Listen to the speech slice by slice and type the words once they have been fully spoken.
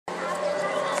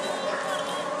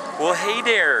Well, hey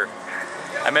there.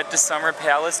 I'm at the Summer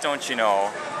Palace, don't you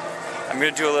know? I'm gonna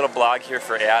do a little blog here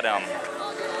for Adam,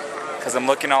 because I'm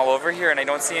looking all over here and I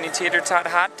don't see any tater tot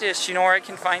hot dish. You know where I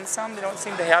can find some? They don't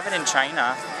seem to have it in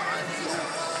China.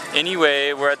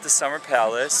 Anyway, we're at the Summer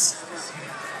Palace.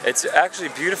 It's actually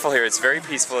beautiful here. It's very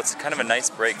peaceful. It's kind of a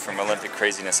nice break from Olympic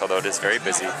craziness, although it is very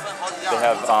busy. They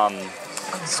have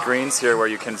screens here where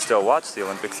you can still watch the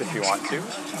Olympics if you want to,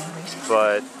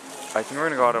 but I think we're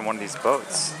gonna go out on one of these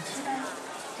boats.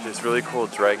 There's really cool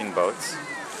dragon boats.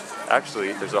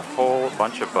 Actually, there's a whole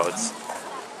bunch of boats.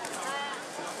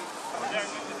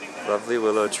 Lovely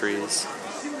willow trees.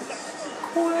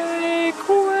 Quay,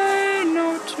 quay,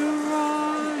 no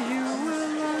Torah, you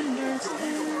will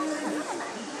understand.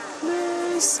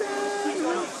 Listen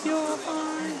with your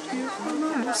heart, you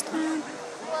will understand.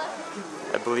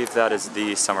 I believe that is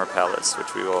the Summer Palace,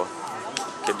 which we will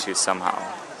get to somehow.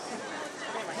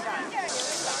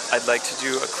 I'd like to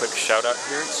do a quick shout out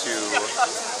here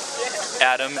to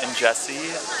Adam and Jesse,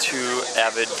 two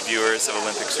avid viewers of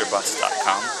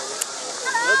OlympicsOrBust.com.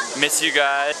 Miss you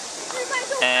guys,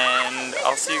 and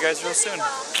I'll see you guys real soon.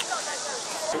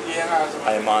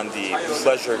 I am on the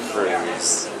pleasure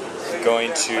cruise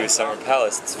going to Summer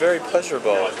Palace. It's very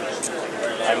pleasurable,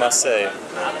 I must say.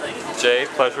 Jay,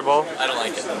 pleasurable? I don't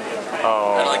like it.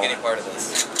 Oh. I don't like any part of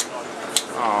this.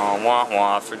 Oh, wah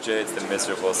wah. For Jay, it's the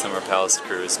miserable Summer Palace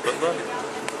cruise. But look,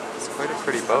 it's quite a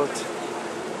pretty boat.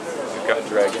 We've got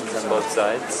dragons on both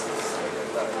sides.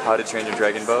 How to Train Your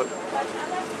Dragon boat.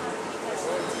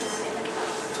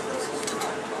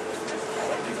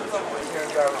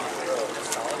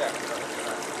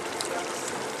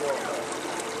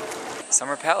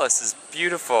 Summer Palace is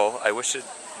beautiful. I wish it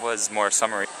was more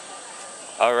summery.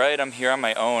 Alright, I'm here on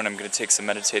my own. I'm going to take some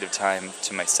meditative time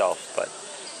to myself, but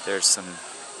there's some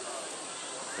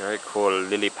very cool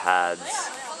lily pads.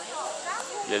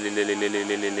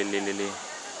 Lily.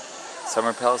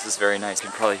 Summer Palace is very nice. You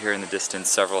can probably hear in the distance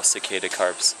several cicada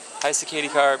carps. Hi cicada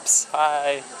carps,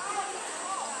 hi!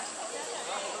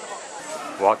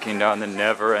 Walking down the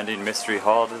never-ending mystery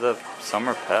hall to the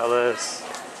Summer Palace.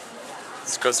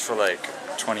 This goes for like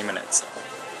 20 minutes.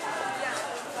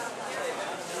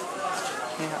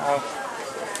 Yeah.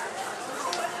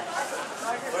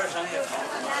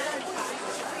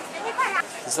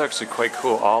 This is actually quite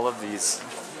cool. All of these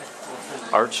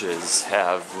arches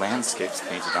have landscapes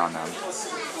painted on them. It's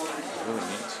really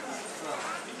neat.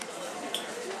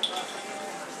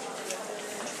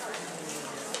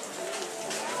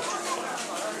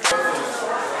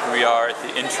 We are at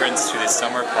the entrance to the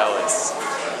Summer Palace.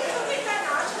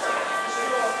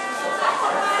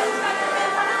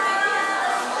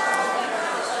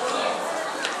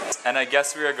 And I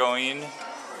guess we are going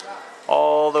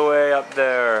all the way up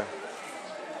there.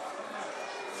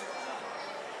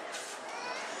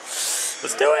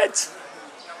 Let's do it!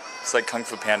 It's like Kung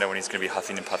Fu Panda when he's going to be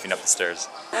huffing and puffing up the stairs.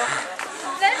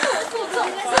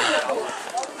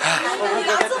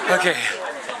 Okay.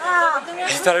 I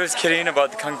thought I was kidding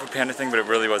about the Kung Fu Panda thing, but it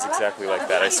really was exactly like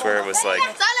that. I swear it was like,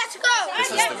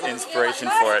 this was the inspiration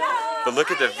for it. But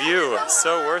look at the view,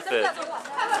 so worth it.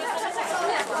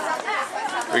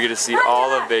 We get to see all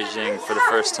of Beijing for the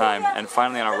first time, and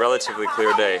finally on a relatively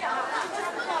clear day.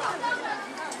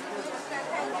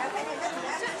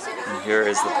 And here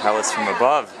is the palace from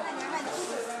above.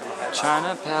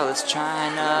 China Palace,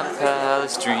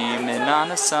 dreaming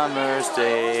on a summer's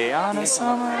day, on a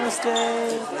summer's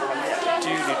day. Do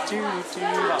do do do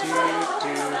do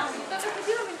do.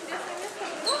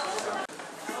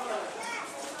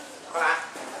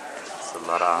 It's a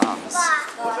lot of arms.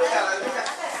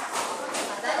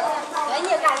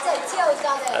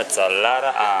 That's a lot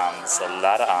of arms, a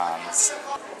lot of arms.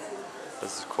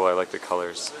 This is cool, I like the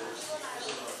colors.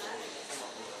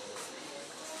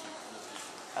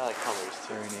 I like colors,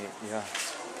 very neat, yeah.